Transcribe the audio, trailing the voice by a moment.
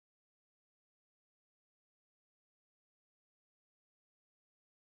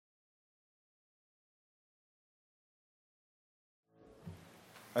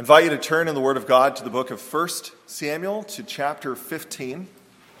I invite you to turn in the Word of God to the book of 1 Samuel, to chapter 15.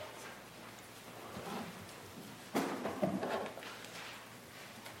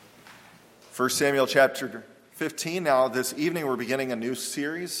 First Samuel chapter 15. Now, this evening we're beginning a new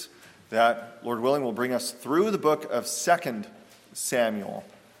series that, Lord willing, will bring us through the book of 2 Samuel.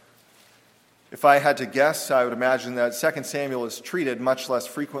 If I had to guess, I would imagine that 2 Samuel is treated much less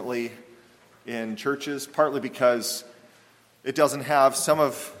frequently in churches, partly because it doesn't have some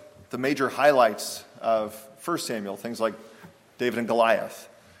of the major highlights of 1 Samuel, things like David and Goliath.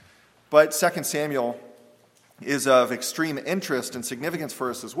 But 2 Samuel is of extreme interest and significance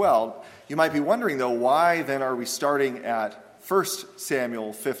for us as well. You might be wondering, though, why then are we starting at 1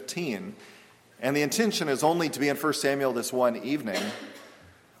 Samuel 15? And the intention is only to be in 1 Samuel this one evening.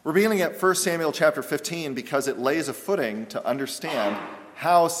 We're beginning at 1 Samuel chapter 15 because it lays a footing to understand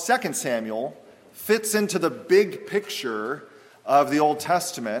how 2 Samuel fits into the big picture of the Old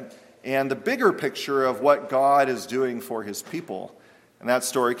Testament and the bigger picture of what God is doing for his people. And that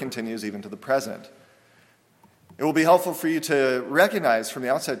story continues even to the present. It will be helpful for you to recognize from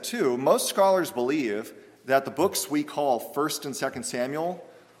the outset, too, most scholars believe that the books we call 1 and 2 Samuel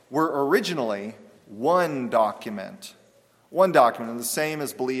were originally one document. One document, and the same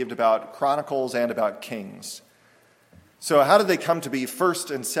is believed about Chronicles and about Kings. So how did they come to be 1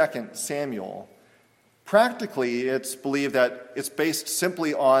 and 2 Samuel? Practically, it's believed that it's based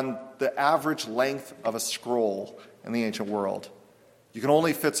simply on the average length of a scroll in the ancient world. You can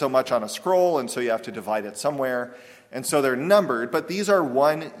only fit so much on a scroll, and so you have to divide it somewhere. And so they're numbered, but these are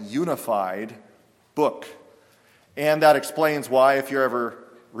one unified book. And that explains why, if you're ever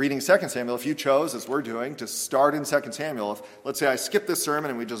reading 2 Samuel, if you chose, as we're doing, to start in 2 Samuel, if, let's say I skip this sermon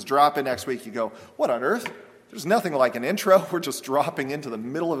and we just drop in next week, you go, what on earth? There's nothing like an intro. We're just dropping into the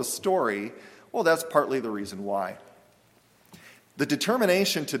middle of a story. Well, that's partly the reason why. The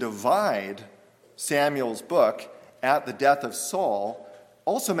determination to divide Samuel's book at the death of Saul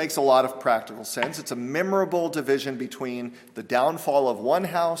also makes a lot of practical sense. It's a memorable division between the downfall of one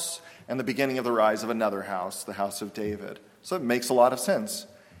house and the beginning of the rise of another house, the house of David. So it makes a lot of sense.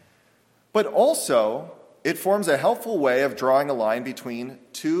 But also, it forms a helpful way of drawing a line between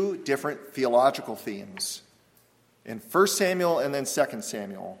two different theological themes in 1 Samuel and then 2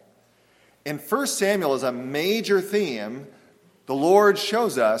 Samuel. In 1 Samuel, as a major theme, the Lord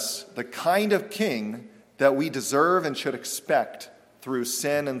shows us the kind of king that we deserve and should expect through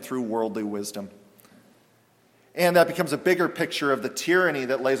sin and through worldly wisdom. And that becomes a bigger picture of the tyranny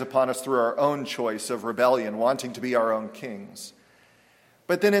that lays upon us through our own choice of rebellion, wanting to be our own kings.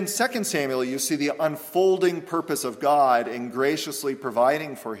 But then in 2 Samuel, you see the unfolding purpose of God in graciously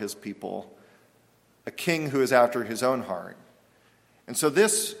providing for his people a king who is after his own heart. And so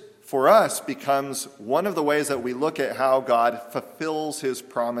this, for us, becomes one of the ways that we look at how God fulfills his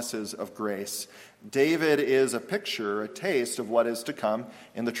promises of grace. David is a picture, a taste of what is to come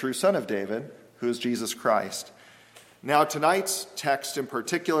in the true Son of David, who is Jesus Christ. Now, tonight's text in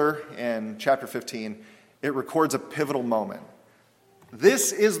particular, in chapter 15, it records a pivotal moment.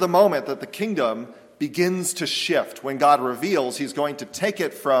 This is the moment that the kingdom begins to shift, when God reveals he's going to take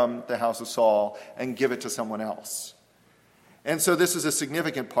it from the house of Saul and give it to someone else. And so this is a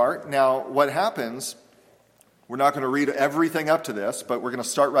significant part. Now, what happens, we're not going to read everything up to this, but we're going to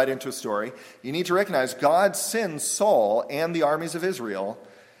start right into a story. You need to recognize God sends Saul and the armies of Israel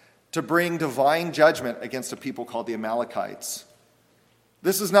to bring divine judgment against a people called the Amalekites.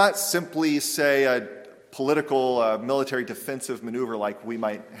 This is not simply, say, a political, military defensive maneuver like we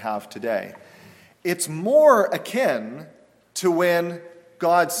might have today. It's more akin to when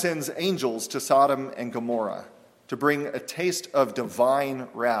God sends angels to Sodom and Gomorrah to bring a taste of divine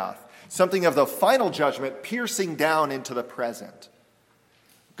wrath, something of the final judgment piercing down into the present.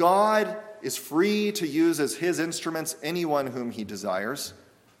 God is free to use as his instruments anyone whom he desires.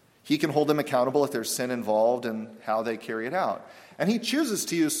 He can hold them accountable if there's sin involved in how they carry it out. And he chooses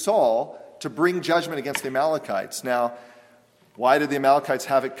to use Saul to bring judgment against the Amalekites. Now, why did the Amalekites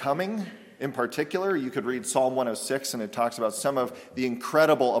have it coming? In particular, you could read Psalm 106, and it talks about some of the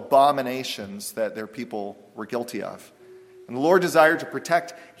incredible abominations that their people were guilty of. And the Lord desired to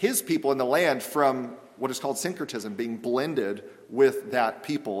protect his people in the land from what is called syncretism, being blended with that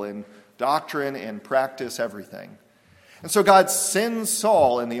people in doctrine and practice, everything. And so God sends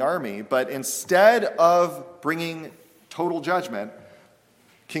Saul in the army, but instead of bringing total judgment,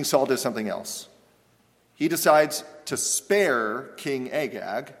 King Saul does something else. He decides to spare King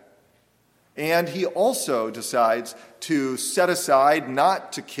Agag, and he also decides to set aside,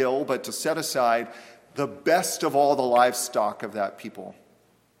 not to kill, but to set aside the best of all the livestock of that people,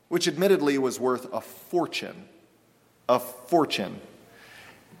 which admittedly was worth a fortune. A fortune.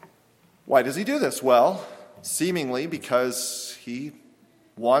 Why does he do this? Well, seemingly because he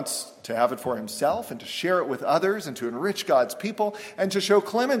wants to have it for himself and to share it with others and to enrich God's people and to show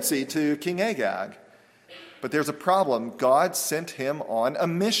clemency to King Agag. But there's a problem. God sent him on a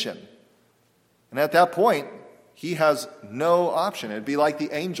mission. And at that point, he has no option. It'd be like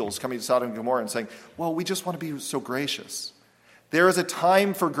the angels coming to Sodom and Gomorrah and saying, well, we just want to be so gracious. There is a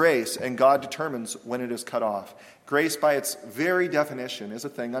time for grace, and God determines when it is cut off. Grace, by its very definition, is a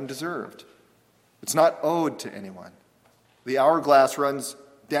thing undeserved. It's not owed to anyone. The hourglass runs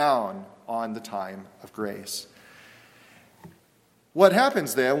down on the time of grace. What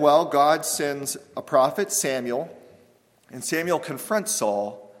happens then? Well, God sends a prophet, Samuel, and Samuel confronts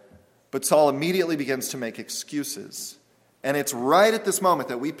Saul, but Saul immediately begins to make excuses. And it's right at this moment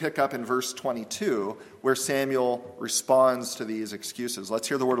that we pick up in verse 22 where Samuel responds to these excuses. Let's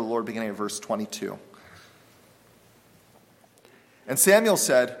hear the word of the Lord beginning at verse 22. And Samuel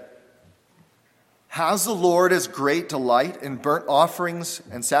said, "Has the Lord as great delight in burnt offerings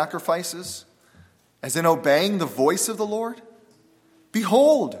and sacrifices as in obeying the voice of the Lord?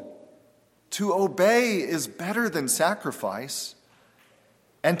 Behold, to obey is better than sacrifice,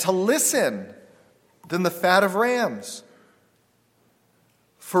 and to listen than the fat of rams.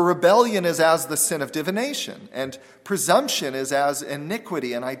 For rebellion is as the sin of divination, and presumption is as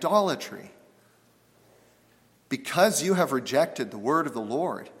iniquity and idolatry. Because you have rejected the word of the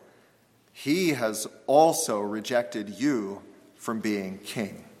Lord, he has also rejected you from being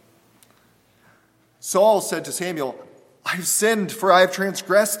king." Saul said to Samuel, "I have sinned, for I have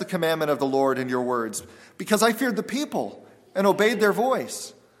transgressed the commandment of the Lord in your words, because I feared the people and obeyed their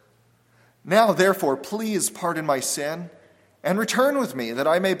voice. Now, therefore, please pardon my sin and return with me, that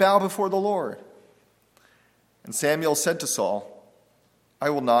I may bow before the Lord." And Samuel said to Saul, "I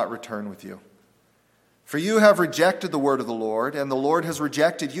will not return with you. For you have rejected the word of the Lord, and the Lord has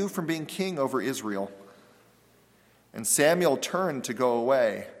rejected you from being king over Israel." And Samuel turned to go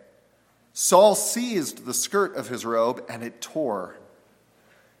away. Saul seized the skirt of his robe, and it tore.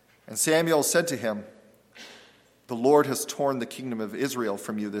 And Samuel said to him, "The Lord has torn the kingdom of Israel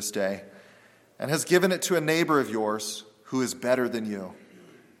from you this day, and has given it to a neighbor of yours who is better than you.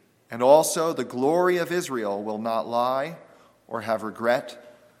 And also the glory of Israel will not lie or have regret,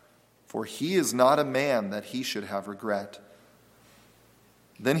 for he is not a man that he should have regret."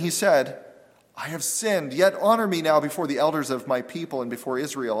 Then he said, "I have sinned, yet honor me now before the elders of my people and before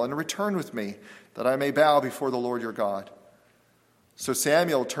Israel, and return with me, that I may bow before the Lord your God." So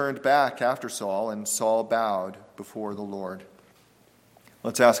Samuel turned back after Saul, and Saul bowed before the Lord.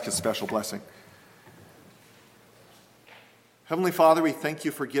 Let's ask his special blessing. Heavenly Father, we thank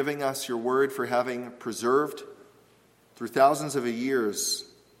you for giving us your word, for having preserved through thousands of years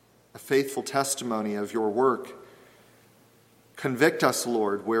a faithful testimony of your work. Convict us,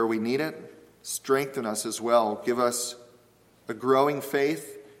 Lord, where we need it. Strengthen us as well. Give us a growing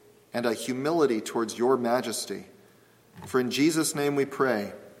faith and a humility towards your majesty. For in Jesus' name we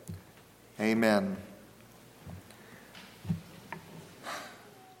pray. Amen.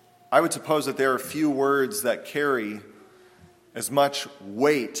 I would suppose that there are few words that carry as much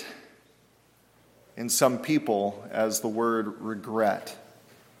weight in some people as the word regret.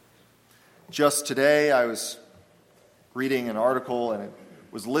 Just today, I was reading an article, and it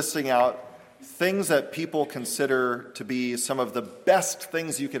was listing out things that people consider to be some of the best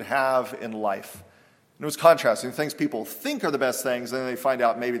things you could have in life. And it was contrasting things people think are the best things, and then they find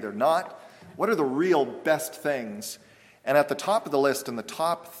out maybe they're not. What are the real best things? And at the top of the list, in the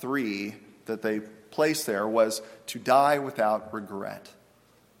top three that they placed there, was to die without regret.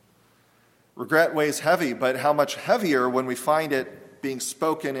 Regret weighs heavy, but how much heavier when we find it being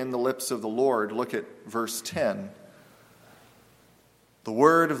spoken in the lips of the Lord. Look at verse 10. The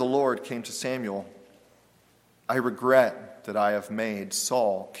word of the Lord came to Samuel, "I regret that I have made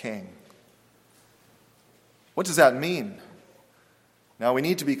Saul king." What does that mean? Now, we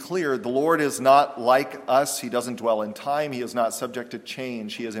need to be clear. The Lord is not like us. He doesn't dwell in time. He is not subject to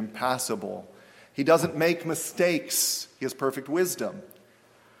change. He is impassible. He doesn't make mistakes. He has perfect wisdom.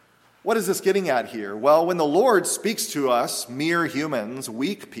 What is this getting at here? Well, when the Lord speaks to us, mere humans,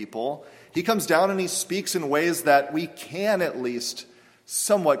 weak people, he comes down and he speaks in ways that we can at least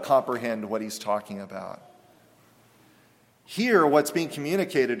somewhat comprehend what he's talking about. Here, what's being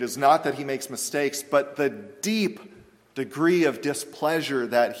communicated is not that he makes mistakes, but the deep degree of displeasure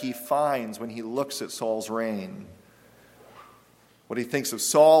that he finds when he looks at Saul's reign. What he thinks of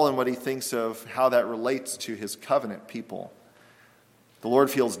Saul and what he thinks of how that relates to his covenant people. The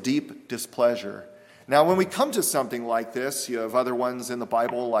Lord feels deep displeasure. Now, when we come to something like this, you have other ones in the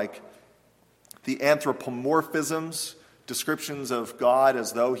Bible like the anthropomorphisms, descriptions of God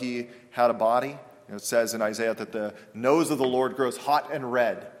as though he had a body. It says in Isaiah that the nose of the Lord grows hot and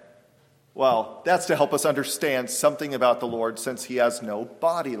red. Well, that's to help us understand something about the Lord since he has no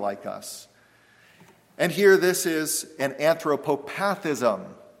body like us. And here this is an anthropopathism,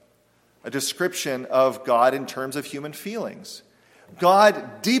 a description of God in terms of human feelings.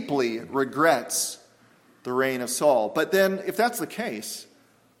 God deeply regrets the reign of Saul. But then, if that's the case,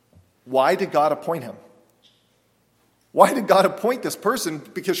 why did God appoint him? Why did God appoint this person?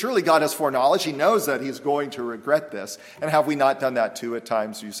 Because surely God has foreknowledge. He knows that he's going to regret this. And have we not done that too at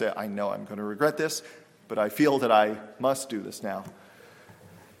times? You say, I know I'm going to regret this, but I feel that I must do this now.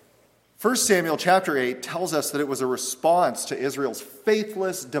 1 Samuel chapter 8 tells us that it was a response to Israel's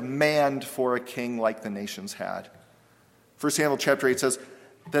faithless demand for a king like the nations had. 1 Samuel chapter 8 says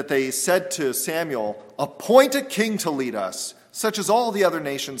that they said to Samuel, appoint a king to lead us, such as all the other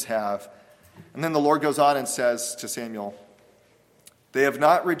nations have. And then the Lord goes on and says to Samuel, they have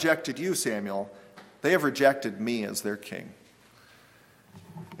not rejected you, Samuel. They have rejected me as their king.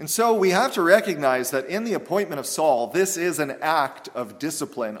 And so we have to recognize that in the appointment of Saul, this is an act of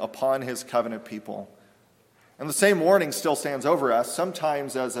discipline upon his covenant people. And the same warning still stands over us.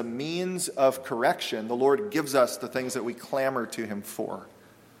 Sometimes as a means of correction, the Lord gives us the things that we clamor to him for.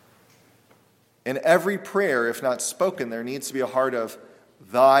 In every prayer, if not spoken, there needs to be a heart of,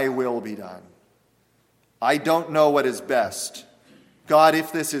 thy will be done. I don't know what is best. God,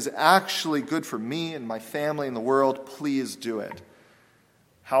 if this is actually good for me and my family and the world, please do it.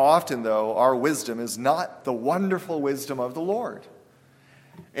 How often, though, our wisdom is not the wonderful wisdom of the Lord.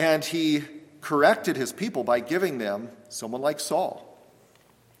 And he corrected his people by giving them someone like Saul.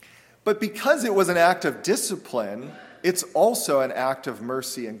 But because it was an act of discipline, it's also an act of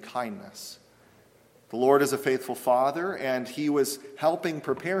mercy and kindness. The Lord is a faithful father, and he was helping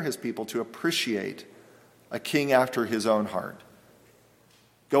prepare his people to appreciate a king after his own heart,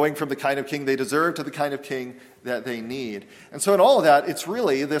 going from the kind of king they deserve to the kind of king that they need. And so in all of that, it's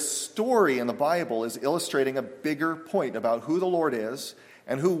really this story in the Bible is illustrating a bigger point about who the Lord is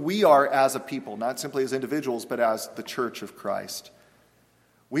and who we are as a people, not simply as individuals, but as the church of Christ.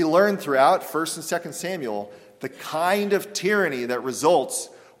 We learn throughout 1 and 2 Samuel the kind of tyranny that results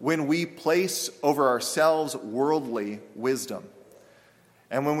when we place over ourselves worldly wisdom.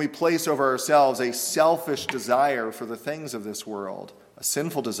 And when we place over ourselves a selfish desire for the things of this world, a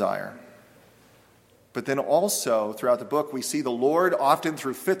sinful desire. But then also, throughout the book, we see the Lord, often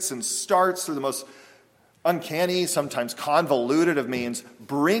through fits and starts, through the most uncanny, sometimes convoluted of means,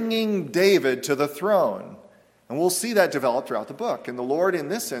 bringing David to the throne. And we'll see that develop throughout the book. And the Lord, in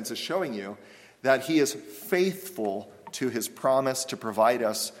this sense, is showing you that he is faithful to his promise to provide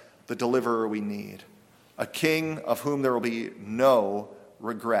us the deliverer we need, a king of whom there will be no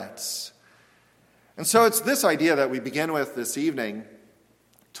regrets. And so it's this idea that we begin with this evening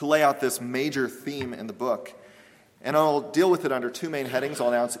to lay out this major theme in the book. And I'll deal with it under two main headings. I'll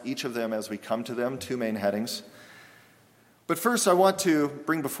announce each of them as we come to them, two main headings. But first, I want to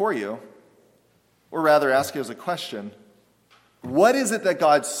bring before you, or rather ask you as a question, what is it that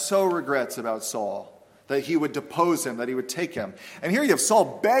God so regrets about Saul? That he would depose him, that he would take him. And here you have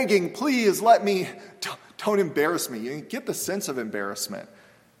Saul begging, please let me, don't embarrass me. You get the sense of embarrassment.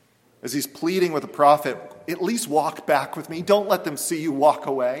 As he's pleading with the prophet, at least walk back with me. Don't let them see you walk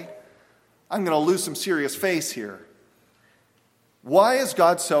away. I'm going to lose some serious face here. Why is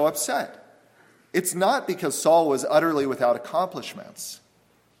God so upset? It's not because Saul was utterly without accomplishments.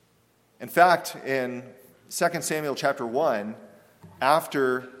 In fact, in 2 Samuel chapter 1,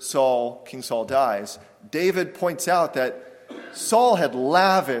 after King Saul dies, David points out that Saul had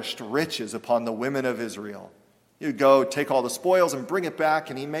lavished riches upon the women of Israel. He would go take all the spoils and bring it back,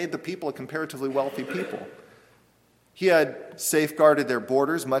 and he made the people a comparatively wealthy people. He had safeguarded their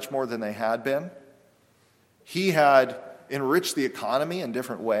borders much more than they had been. He had enriched the economy in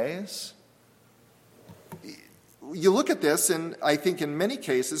different ways. You look at this, and I think in many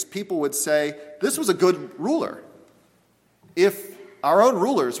cases people would say, this was a good ruler. If our own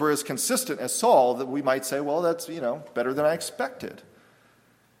rulers were as consistent as Saul, that we might say, well, that's, better than I expected.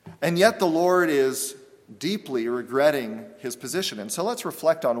 And yet the Lord is deeply regretting his position. And so let's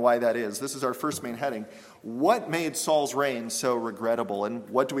reflect on why that is. This is our first main heading. What made Saul's reign so regrettable, and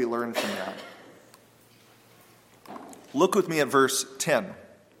what do we learn from that? Look with me at verse 10.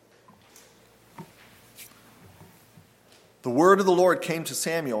 The word of the Lord came to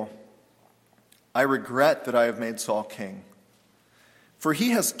Samuel, I regret that I have made Saul king, for he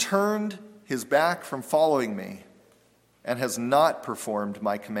has turned his back from following me and has not performed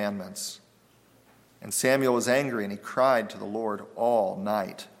my commandments. And Samuel was angry, and he cried to the Lord all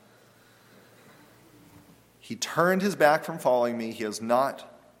night. He turned his back from following me. He has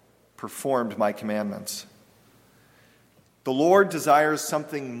not performed my commandments. The Lord desires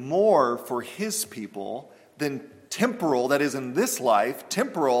something more for his people than temporal, that is in this life,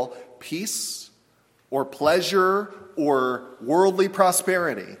 temporal peace or pleasure or worldly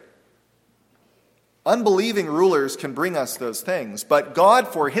prosperity. Unbelieving rulers can bring us those things, but God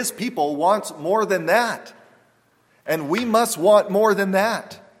for his people wants more than that. And we must want more than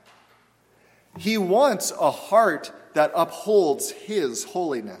that. He wants a heart that upholds his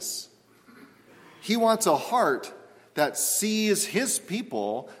holiness. He wants a heart that sees his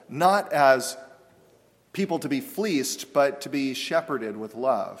people not as people to be fleeced, but to be shepherded with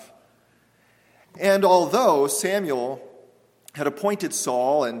love. And although Samuel had appointed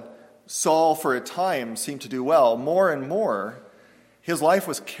Saul, and Saul for a time seemed to do well, more and more, his life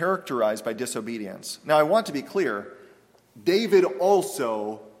was characterized by disobedience. Now, I want to be clear, David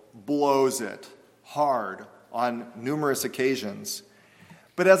also blows it hard on numerous occasions.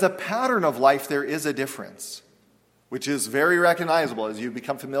 But as a pattern of life, there is a difference, which is very recognizable as you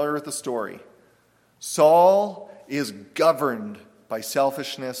become familiar with the story. Saul is governed by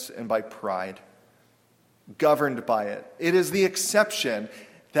selfishness and by pride. Governed by it. It is the exception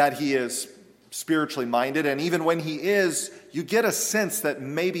that he is spiritually minded, and even when he is, you get a sense that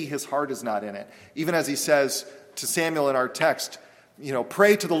maybe his heart is not in it. Even as he says to Samuel in our text,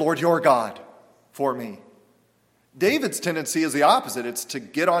 pray to the Lord your God for me. David's tendency is the opposite. It's to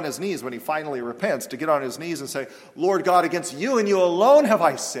get on his knees when he finally repents, to get on his knees and say, Lord God, against you and you alone have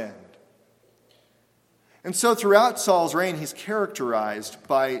I sinned. And so throughout Saul's reign, he's characterized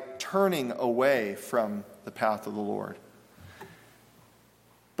by turning away from the path of the Lord.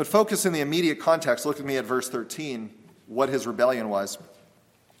 But focus in the immediate context. Look at me at verse 13, what his rebellion was.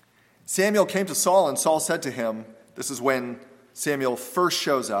 Samuel came to Saul, and Saul said to him, this is when Samuel first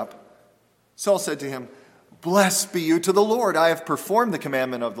shows up. Saul said to him, Blessed be you to the Lord. I have performed the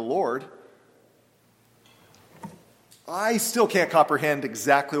commandment of the Lord. I still can't comprehend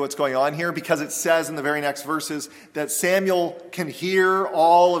exactly what's going on here because it says in the very next verses that Samuel can hear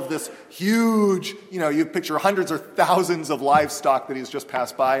all of this huge, you picture hundreds or thousands of livestock that he's just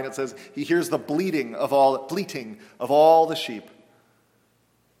passed by, and it says he hears the bleating of all the sheep.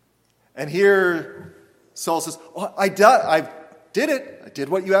 And here Saul says, I did it. I did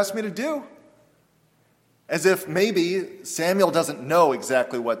what you asked me to do. As if maybe Samuel doesn't know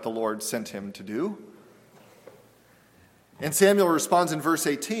exactly what the Lord sent him to do. And Samuel responds in verse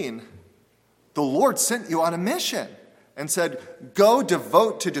 18, the Lord sent you on a mission and said, go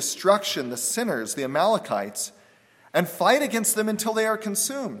devote to destruction the sinners, the Amalekites, and fight against them until they are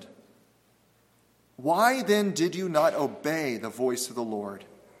consumed. Why then did you not obey the voice of the Lord?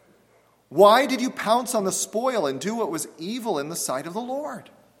 Why did you pounce on the spoil and do what was evil in the sight of the Lord?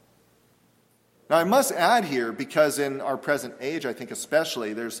 Now, I must add here, because in our present age, I think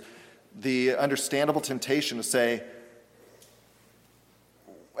especially, there's the understandable temptation to say,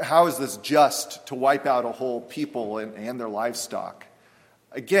 how is this just to wipe out a whole people and their livestock?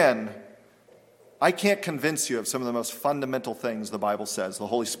 Again, I can't convince you of some of the most fundamental things the Bible says. The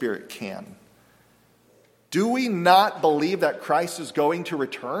Holy Spirit can. Do we not believe that Christ is going to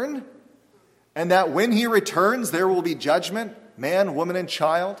return? And that when he returns, there will be judgment, man, woman, and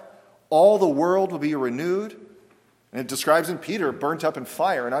child? All the world will be renewed. And it describes in Peter, burnt up in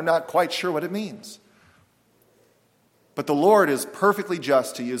fire, and I'm not quite sure what it means. But the Lord is perfectly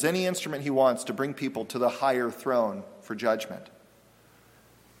just to use any instrument he wants to bring people to the higher throne for judgment.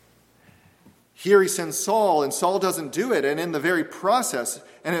 Here he sends Saul, and Saul doesn't do it. And in the very process,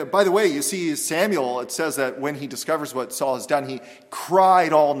 and by the way, you see Samuel, it says that when he discovers what Saul has done, he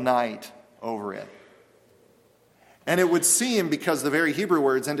cried all night over it. And it would seem, because the very Hebrew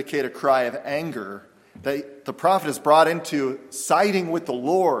words indicate a cry of anger, that the prophet is brought into siding with the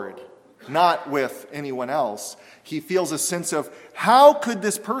Lord, not with anyone else. He feels a sense of, how could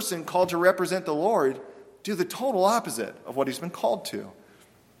this person called to represent the Lord do the total opposite of what he's been called to?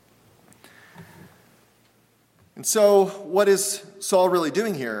 And so, what is Saul really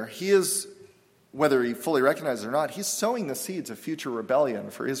doing here? He is, whether he fully recognizes it or not, he's sowing the seeds of future rebellion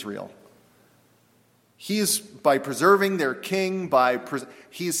for Israel. He's, by preserving their king,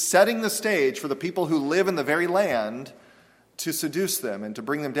 he's setting the stage for the people who live in the very land to seduce them and to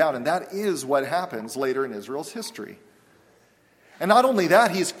bring them down. And that is what happens later in Israel's history. And not only that,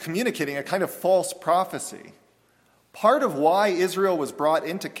 he's communicating a kind of false prophecy. Part of why Israel was brought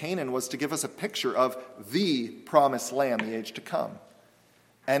into Canaan was to give us a picture of the promised land, the age to come.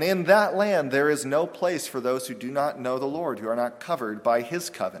 And in that land, there is no place for those who do not know the Lord, who are not covered by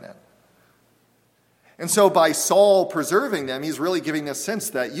his covenant. And so by Saul preserving them, he's really giving this sense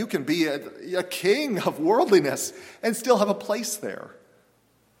that you can be a king of worldliness and still have a place there.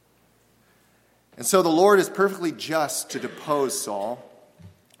 And so the Lord is perfectly just to depose Saul.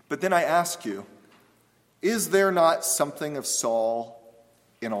 But then I ask you, is there not something of Saul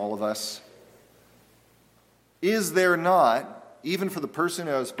in all of us? Is there not, even for the person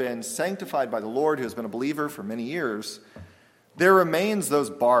who has been sanctified by the Lord, who has been a believer for many years, there remains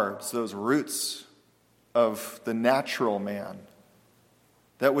those barbs, those roots of the natural man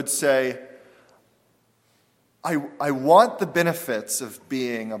that would say, I want the benefits of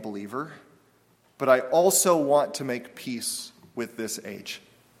being a believer, but I also want to make peace with this age.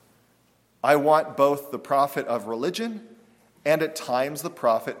 I want both the profit of religion and at times the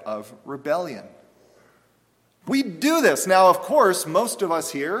profit of rebellion. We do this. Now, of course, most of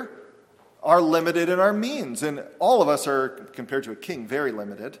us here are limited in our means, and all of us are, compared to a king, very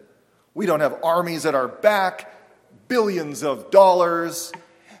limited. We don't have armies at our back, billions of dollars.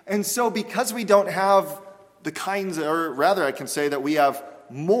 And so because we don't have the kinds, or rather I can say that we have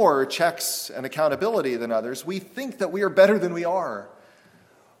more checks and accountability than others, we think that we are better than we are.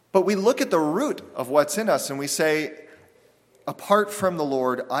 But we look at the root of what's in us and we say, apart from the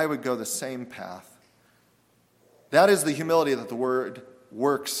Lord, I would go the same path. That is the humility that the word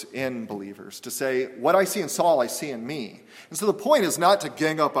works in believers, to say, what I see in Saul, I see in me. And so the point is not to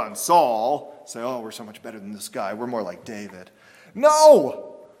gang up on Saul, say, oh, we're so much better than this guy, we're more like David. No!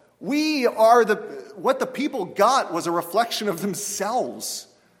 We are what the people got was a reflection of themselves.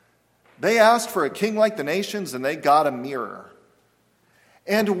 They asked for a king like the nations, and they got a mirror.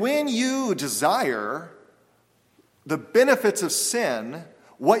 And when you desire the benefits of sin,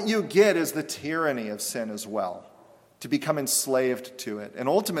 what you get is the tyranny of sin as well, to become enslaved to it, and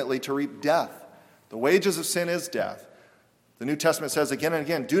ultimately to reap death. The wages of sin is death. The New Testament says again and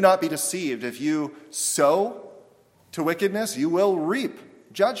again, do not be deceived. If you sow to wickedness, you will reap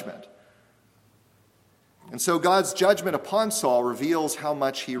judgment. And so God's judgment upon Saul reveals how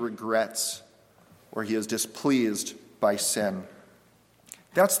much he regrets or he is displeased by sin.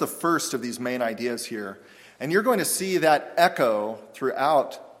 That's the first of these main ideas here. And you're going to see that echo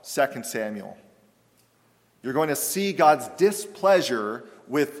throughout 2 Samuel. You're going to see God's displeasure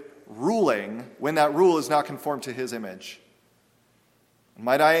with ruling when that rule is not conformed to his image.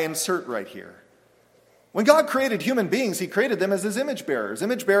 Might I insert right here? When God created human beings, he created them as his image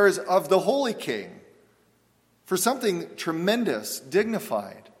bearers of the Holy King, for something tremendous,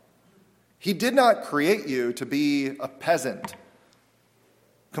 dignified. He did not create you to be a peasant,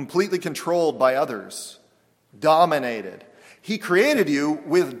 completely controlled by others, dominated. He created you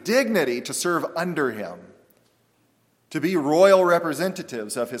with dignity to serve under him, to be royal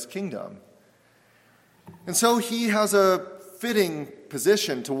representatives of his kingdom. And so he has a fitting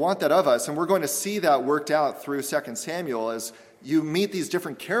position to want that of us, and we're going to see that worked out through 2 Samuel as you meet these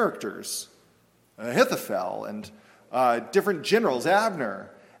different characters, Ahithophel and different generals,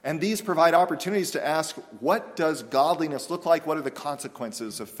 Abner, and these provide opportunities to ask, what does godliness look like? What are the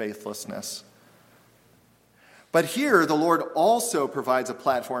consequences of faithlessness? But here, the Lord also provides a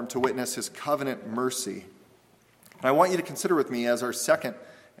platform to witness his covenant mercy. And I want you to consider with me as our second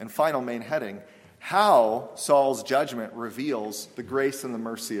and final main heading, how Saul's judgment reveals the grace and the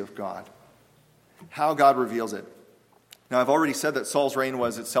mercy of God. How God reveals it. Now, I've already said that Saul's reign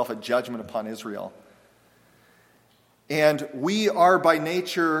was itself a judgment upon Israel. And we are by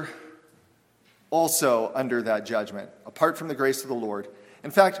nature also under that judgment, apart from the grace of the Lord.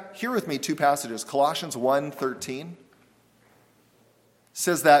 In fact, hear with me two passages. Colossians 1:13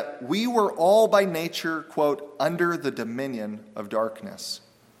 says that we were all by nature, quote, under the dominion of darkness.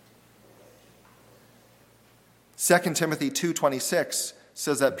 2 Timothy 2:26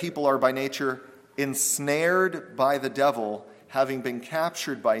 says that people are by nature ensnared by the devil, having been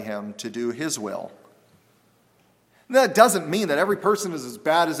captured by him to do his will. That doesn't mean that every person is as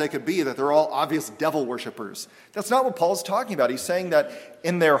bad as they could be, that they're all obvious devil worshipers. That's not what Paul's talking about. He's saying that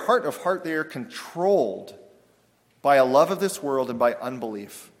in their heart of heart, they are controlled by a love of this world and by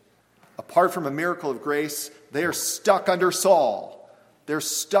unbelief. Apart from a miracle of grace, they are stuck under Saul. They're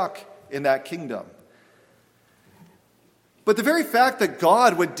stuck in that kingdom. But the very fact that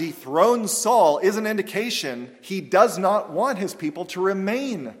God would dethrone Saul is an indication he does not want his people to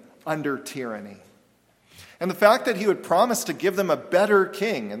remain under tyranny. And the fact that he would promise to give them a better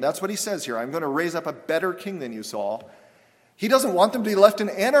king, and that's what he says here, I'm going to raise up a better king than you, Saul. He doesn't want them to be left in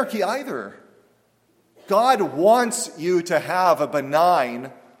anarchy either. God wants you to have a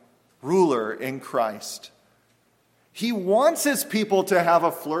benign ruler in Christ. He wants his people to have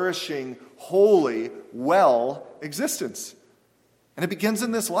a flourishing, holy, well existence. And it begins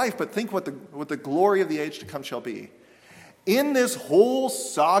in this life, but think what the glory of the age to come shall be. In this whole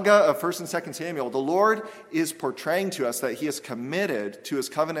saga of 1 and 2 Samuel, the Lord is portraying to us that he is committed to his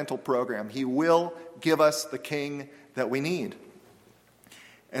covenantal program. He will give us the king that we need.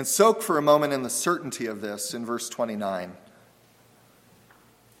 And soak for a moment in the certainty of this in verse 29.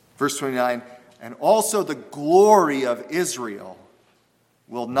 Verse 29, and also the glory of Israel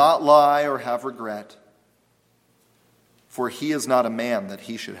will not lie or have regret, for he is not a man that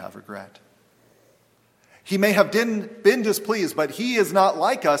he should have regret. He may have been displeased, but he is not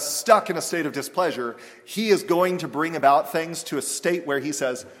like us, stuck in a state of displeasure. He is going to bring about things to a state where he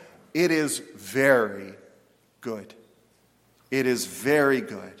says, it is very good. It is very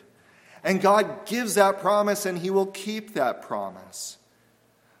good. And God gives that promise, and he will keep that promise.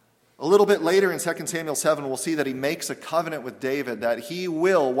 A little bit later in 2 Samuel 7, we'll see that he makes a covenant with David that he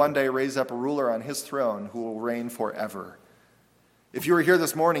will one day raise up a ruler on his throne who will reign forever. If you were here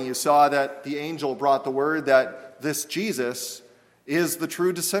this morning, you saw that the angel brought the word that this Jesus is the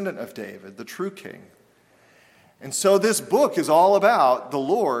true descendant of David, the true king. And so this book is all about the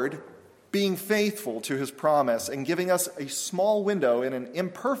Lord being faithful to his promise and giving us a small window in an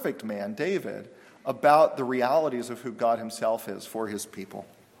imperfect man, David, about the realities of who God himself is for his people.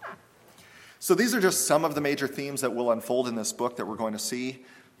 So these are just some of the major themes that will unfold in this book that we're going to see.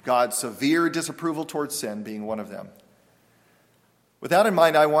 God's severe disapproval towards sin being one of them. With that in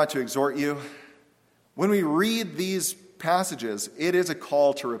mind, I want to exhort you, when we read these passages, it is a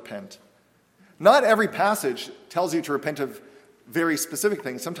call to repent. Not every passage tells you to repent of very specific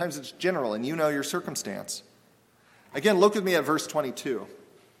things. Sometimes it's general, and you know your circumstance. Again, look with me at verse 22,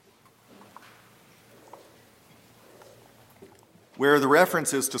 where the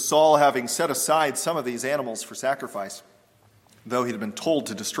reference is to Saul having set aside some of these animals for sacrifice, though he had been told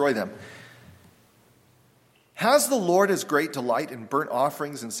to destroy them. Has the Lord as great delight in burnt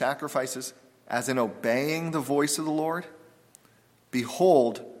offerings and sacrifices as in obeying the voice of the Lord?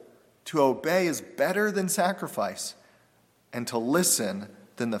 Behold, to obey is better than sacrifice, and to listen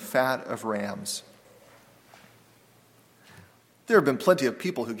than the fat of rams. There have been plenty of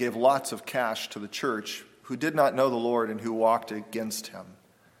people who gave lots of cash to the church who did not know the Lord and who walked against him.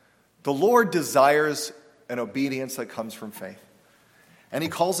 The Lord desires an obedience that comes from faith. And he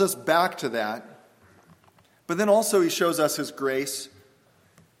calls us back to that. But then also he shows us his grace.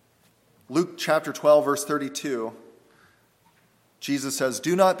 Luke chapter 12, verse 32, Jesus says,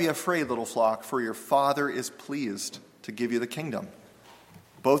 "Do not be afraid, little flock, for your Father is pleased to give you the kingdom."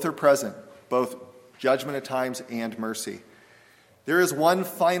 Both are present, both judgment at times and mercy. There is one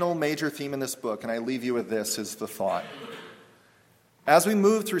final major theme in this book, and I leave you with this as the thought. As we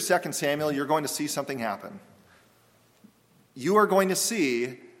move through 2 Samuel, you're going to see something happen. You are going to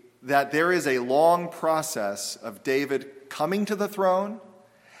see that there is a long process of David coming to the throne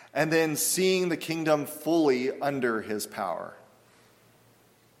and then seeing the kingdom fully under his power.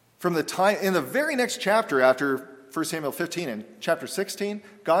 From the time in the very next chapter after 1 Samuel 15 and chapter 16,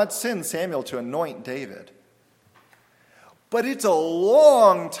 God sends Samuel to anoint David. But it's a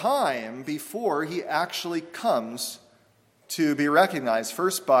long time before he actually comes to be recognized,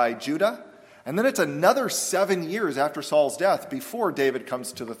 first by Judah, and then it's another 7 years after Saul's death before David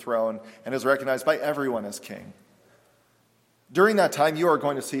comes to the throne and is recognized by everyone as king. During that time, you are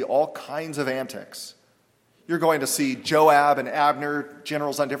going to see all kinds of antics. You're going to see Joab and Abner,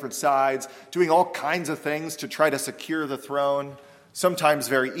 generals on different sides, doing all kinds of things to try to secure the throne, sometimes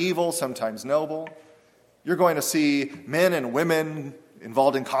very evil, sometimes noble. You're going to see men and women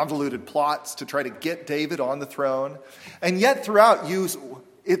involved in convoluted plots to try to get David on the throne. And yet throughout,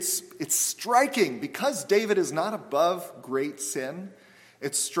 it's striking, because David is not above great sin,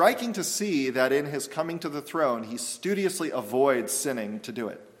 it's striking to see that in his coming to the throne, he studiously avoids sinning to do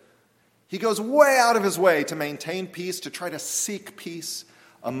it. He goes way out of his way to maintain peace, to try to seek peace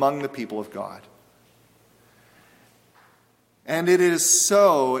among the people of God. And it is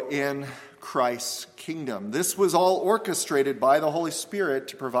so in Christ's kingdom. This was all orchestrated by the Holy Spirit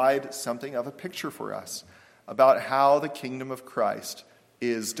to provide something of a picture for us about how the kingdom of Christ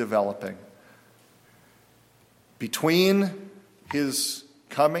is developing. Between his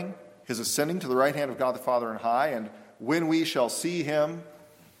coming, his ascending to the right hand of God the Father on high, and when we shall see him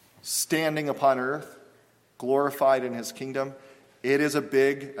standing upon earth, glorified in his kingdom, it is a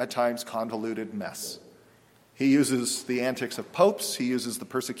big, at times convoluted mess. He uses the antics of popes. He uses the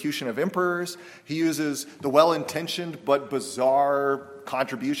persecution of emperors. He uses the well-intentioned but bizarre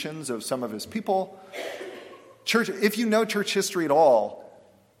contributions of some of his people. Church, if you know church history at all,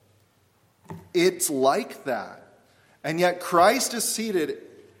 it's like that. And yet Christ is seated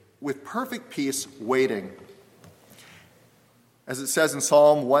with perfect peace, waiting. As it says in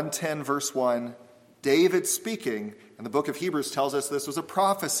Psalm 110, verse 1, David speaking, And the book of Hebrews tells us this was a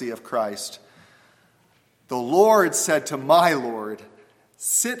prophecy of Christ. The Lord said to my Lord,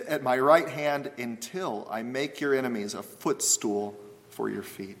 sit at my right hand until I make your enemies a footstool for your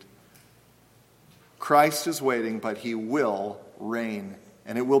feet. Christ is waiting, but he will reign,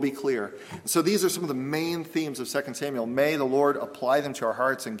 and it will be clear. So these are some of the main themes of 2 Samuel. May the Lord apply them to our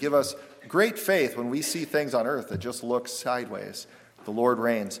hearts and give us great faith when we see things on earth that just look sideways. The Lord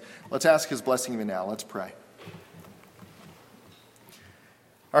reigns. Let's ask his blessing even now. Let's pray.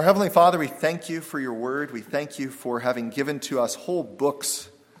 Our Heavenly Father, we thank you for your word. We thank you for having given to us whole books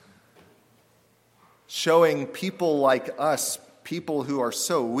showing people like us, people who are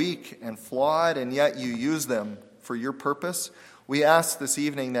so weak and flawed, and yet you use them for your purpose. We ask this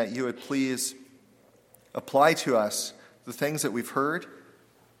evening that you would please apply to us the things that we've heard,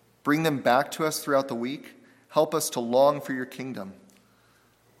 bring them back to us throughout the week, help us to long for your kingdom.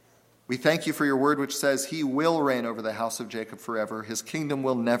 We thank you for your word which says he will reign over the house of Jacob forever. His kingdom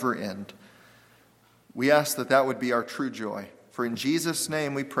will never end. We ask that that would be our true joy. For in Jesus'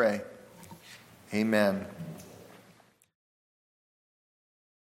 name we pray. Amen.